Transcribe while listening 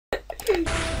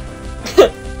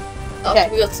Okay.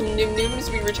 We got some Nim Nims,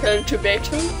 we returned to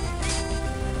Beto.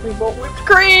 We bought whipped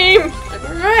cream! And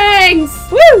meringues!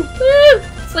 Woo! Woo!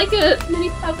 It's like a mini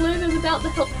pavlova without the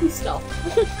healthy stuff.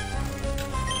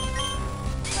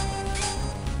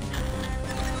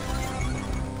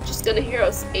 Just gonna hear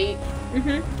us eat.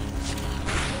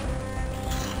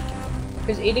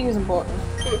 Because eating is important.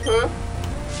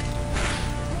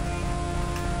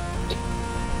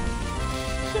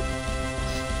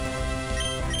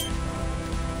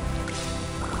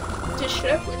 Did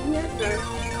SHLEP win yet? No.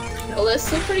 Well, they're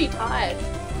still pretty tired.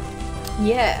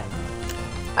 Yeah.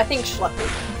 I think SHLEP will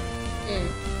win.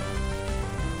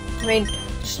 I mean,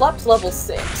 SHLEP's level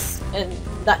 6, and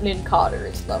that Nin Carter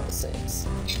is level 6.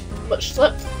 But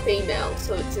SHLEP's female,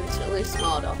 so it's instantly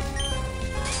smarter.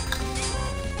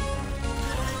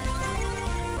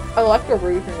 I like the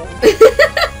Ruben one.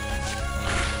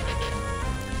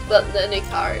 But the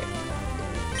Nikari.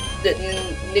 The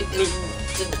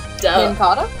Nin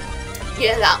Carter?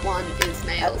 Yeah, that one is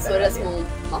male, That's so it has idea. more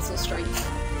muscle strength.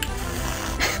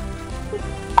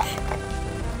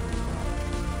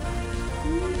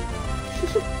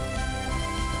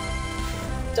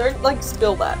 Don't, like,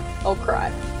 spill that. I'll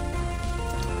cry.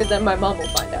 Because then my mom will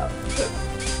find out.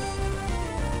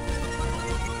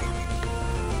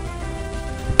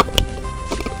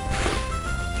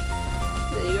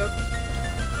 There you go.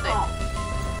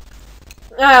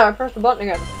 Ah, I pressed the button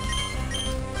again.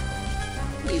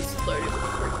 He's loaded with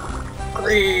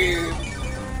Cream!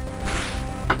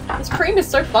 This cream is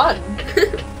so fun.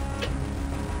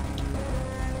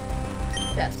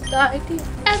 best idea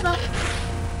ever.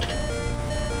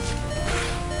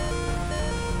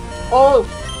 Oh,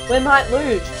 we might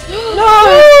lose.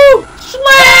 No!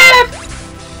 SHLEP!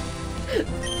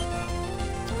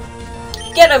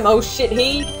 Get him, oh shit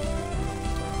he!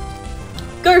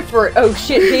 Go for it, oh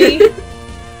shit he!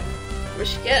 We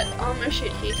should get armor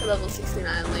shit here to level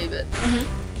 69 and leave it.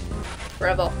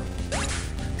 Forever.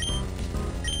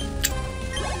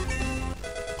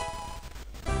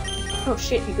 Oh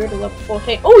shit, he grew to level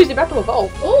 14. Oh, he's about to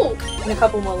evolve. Oh! In a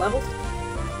couple more levels.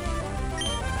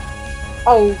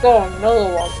 Oh, go on,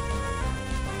 another one.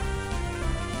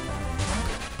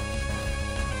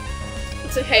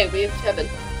 It's okay, we have Kevin.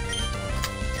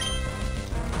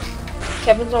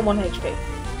 Kevin's on 1 HP.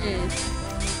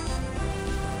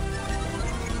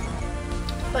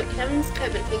 But Kevin's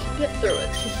Kevin, he can get through it.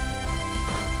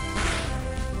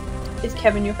 Is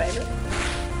Kevin your favorite?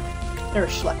 Or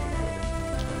is SHLEP your favorite?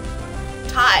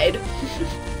 Tied.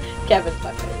 Kevin's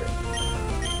my favorite.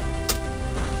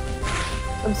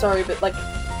 I'm sorry, but like,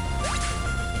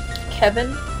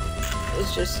 Kevin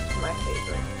is just my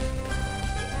favorite.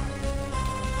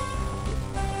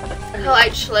 I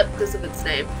like SHLEP because of its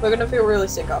name. We're gonna feel really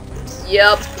sick after this.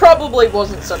 Yep. Probably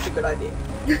wasn't such a good idea.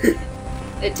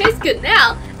 It tastes good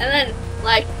now, and then,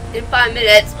 like, in 5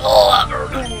 minutes,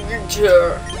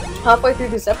 Halfway through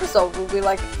this episode, we'll be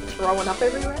like throwing up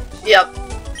everywhere. Yep.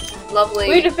 Lovely.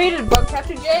 We defeated Bug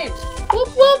Captain James. Whoop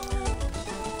whoop.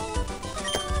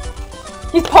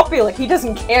 He's popular. He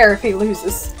doesn't care if he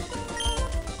loses.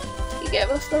 You gave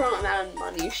us the wrong amount of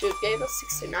money. You should have gave us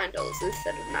 $69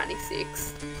 instead of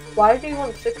 $96. Why do you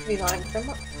want 69 so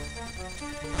much?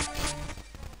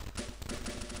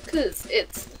 Because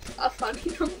it's a funny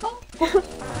number.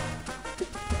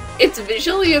 It's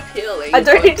visually appealing. I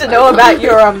don't need to know about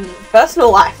your personal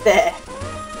life there.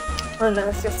 I don't know,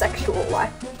 it's your sexual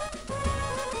life.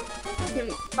 You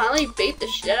can finally beat the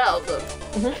shit out of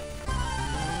them.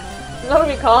 No,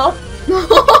 you can't.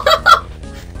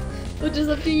 We'll just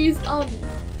have to use bug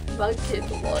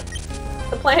kids a lot.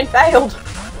 The plan failed.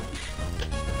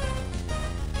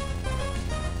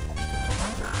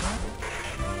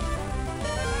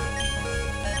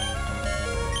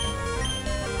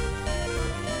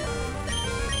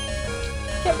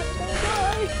 Kevin's gonna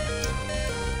die.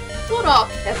 What up,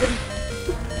 Kevin?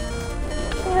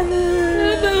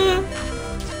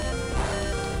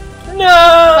 No!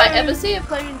 If I ever see a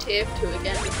player in TF2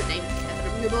 again with the name Kevin,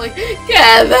 I'm gonna be like,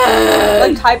 Kevin!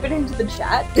 Like, type it into the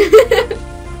chat.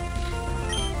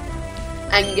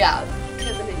 And Gab.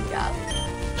 Kevin and Gab.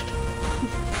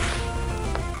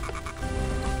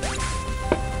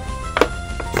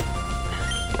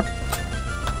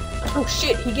 Oh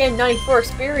shit, he gained 94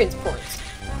 experience points.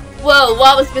 Whoa,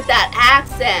 what was with that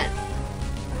accent?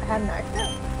 I had an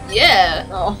accent. Yeah.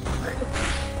 Oh.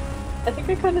 I think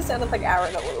I kind of sounded like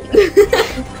Aaron a little bit.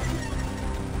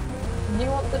 You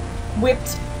want the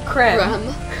whipped creme?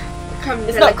 Creme.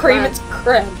 It's not cream, it's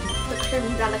creme. The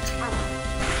creme de la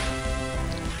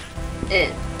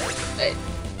creme. Wait.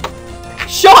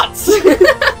 Shots!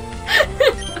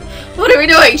 What are we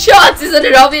doing? Shots! Isn't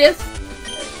it obvious?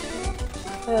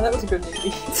 Yeah, that was a good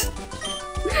movie.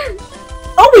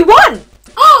 Oh, we won!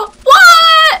 Oh,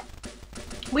 what?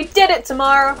 We did it,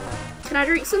 Tamara. Can I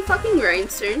drink some fucking rain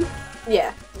soon?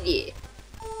 Yeah. Yeah.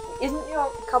 Isn't your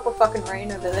cup of fucking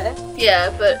rain over there? Yeah,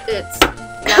 but it's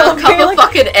now a cup of like,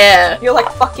 fucking air. You're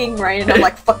like fucking rain and I'm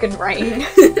like fucking rain.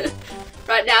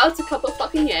 Right now it's a cup of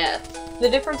fucking air. The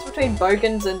difference between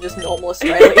bogans and just normal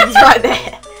Australians right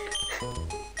there.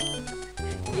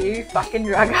 You fucking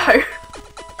druggo.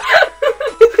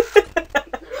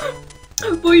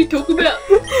 What are you talking about?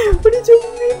 What are you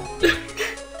talking about?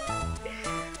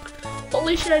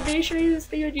 Holy shit, I need to show you this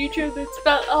thing on YouTube that's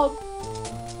about,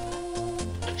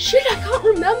 shit, I can't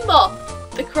remember!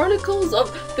 The Chronicles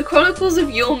of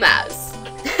Yilmaz.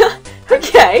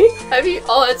 Okay. Have you?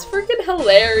 Oh, it's freaking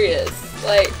hilarious.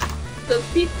 Like, the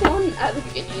people at the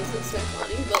beginning is so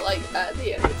funny, but like, at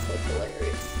the end it's like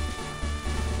hilarious.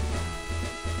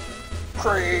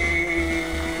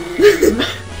 Cream.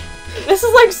 This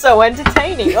is like so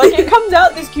entertaining. Like it comes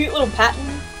out this cute little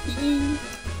pattern.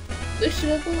 They should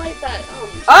have like that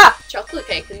chocolate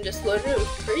cake and just loaded it with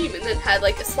cream and then had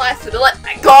like a slice and they're like,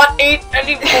 I can't eat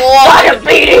anymore!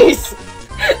 Diabetes!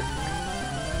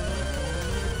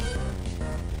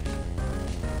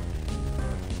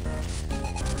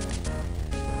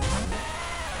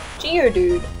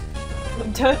 Geodude.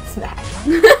 Turnt snack.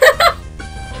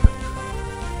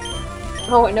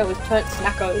 Oh wait, no, it was turnt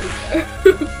snacko.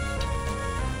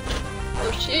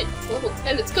 Oh shit, it's level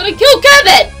 10, it's gonna kill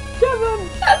Kevin! Kevin!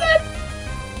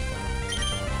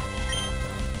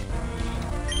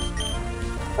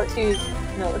 Let's use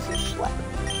SHLEP.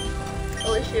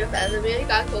 Holy shit, if there's a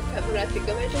guy called Kevin, I think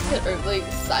I might just get overly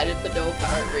excited for no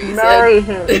apparent reason. Marry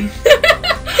him.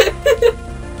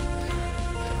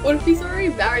 What if he's already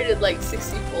married at like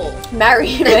 64? Marry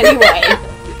him anyway.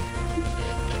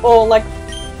 Or like,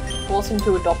 force him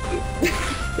to adopt you.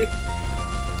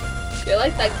 You're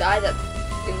like that guy that's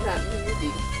in that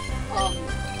movie.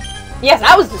 Yes,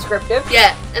 that was descriptive.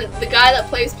 Yeah, and the guy that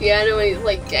plays piano and he's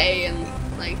like gay and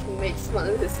like he makes fun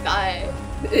of this guy.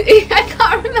 I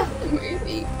can't remember the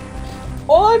movie.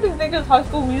 All I can think is High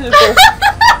School Musical.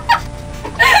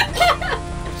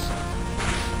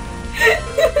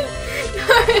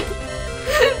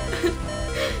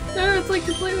 No, it's like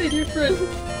completely different.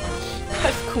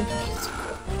 High School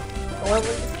Musical. Oh, I want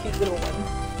this cute little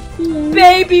one.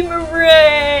 Baby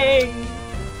meringue!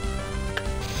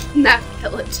 Now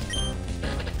kill it.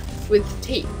 With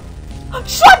teeth.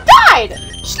 SHLEP died!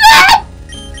 SHLEP!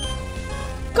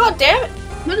 God damn it!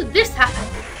 When did this happen?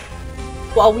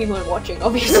 While we weren't watching,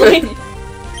 obviously.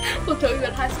 We're talking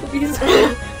about High School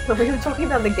Musical. We were talking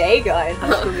about the gay guy in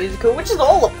High School Musical, which is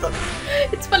all of them.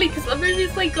 It's funny because the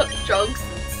movies like got drugs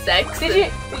and sex. Did you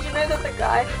know that the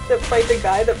guy that played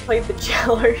the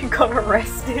cello got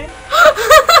arrested?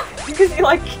 Because he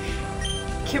like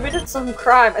committed some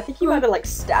crime. I think he might have like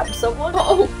stabbed someone.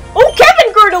 Oh,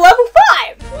 Kevin grew to level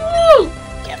 5! woo!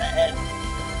 Kevin!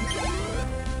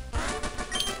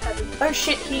 Oh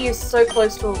shit, he is so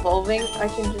close to evolving. I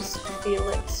can just feel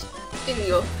it. In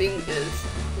your fingers.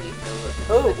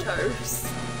 Oh. The toes.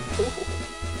 Ooh.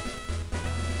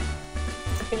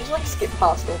 I can just like skip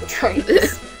past all the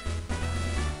trains.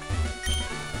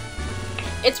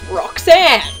 It's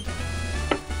Roxanne!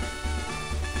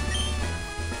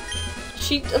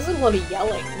 She does a lot of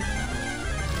yelling.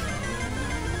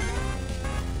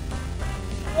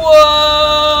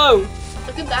 Whoa!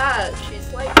 Look at that.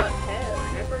 She's like got hair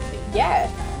and everything. Yeah.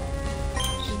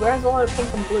 She wears a lot of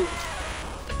pink and blue.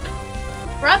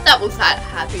 Right, that was that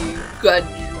happy good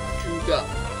Juga.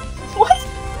 What?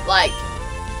 Like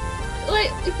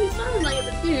if you sound like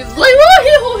the dude, it's like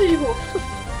oh. Are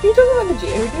you talking about the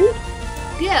Geodude?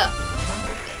 Yeah.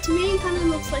 To me, it kind of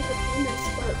looks like a penis,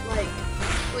 but like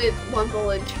with one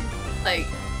ball and two, like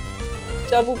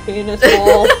Double penis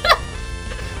ball.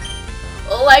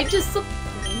 or like just some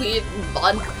weird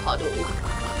mud puddle.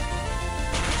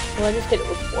 Well, I just hit it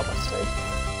with water, so.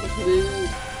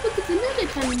 Look, it's another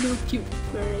tiny little cute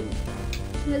meringue.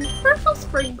 It has purple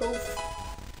sprinkles.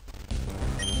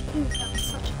 Ooh, that was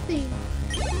such a thing.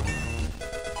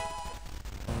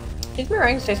 These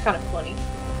meringues taste kind of funny.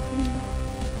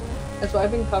 That's why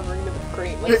I've been covering them with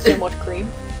cream. Like, so much cream.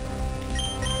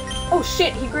 Oh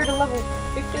shit, he grew to level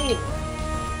 15.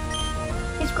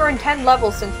 He's grown 10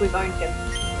 levels since we've owned him.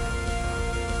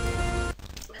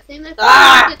 I think they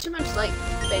put too much, like,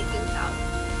 baking powder.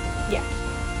 Yeah.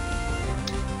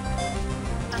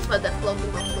 That's why they flogged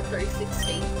them off for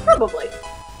 316. Probably.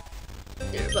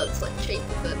 Yeah, but it's like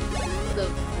cheaper than the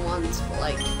ones for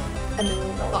like $1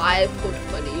 million. $5 or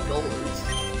 $20.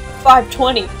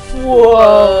 $520.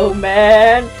 Whoa,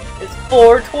 man. It's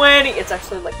 $420. It's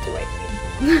actually like $218.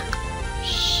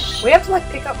 We have to like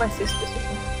pick up my sister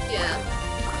soon. Yeah.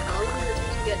 How long does it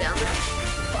take to get down there?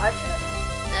 5 minutes.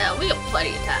 Yeah, we got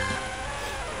plenty of time.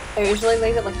 I usually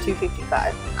leave at like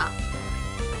 2:55. Ah.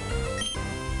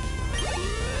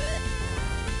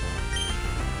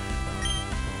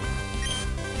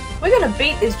 We're gonna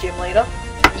beat this gym leader.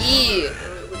 Yeah.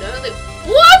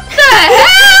 What the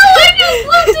hell? I just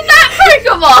looked at that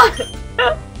Pokemon!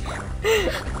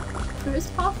 First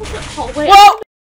possible hallway. Whoa!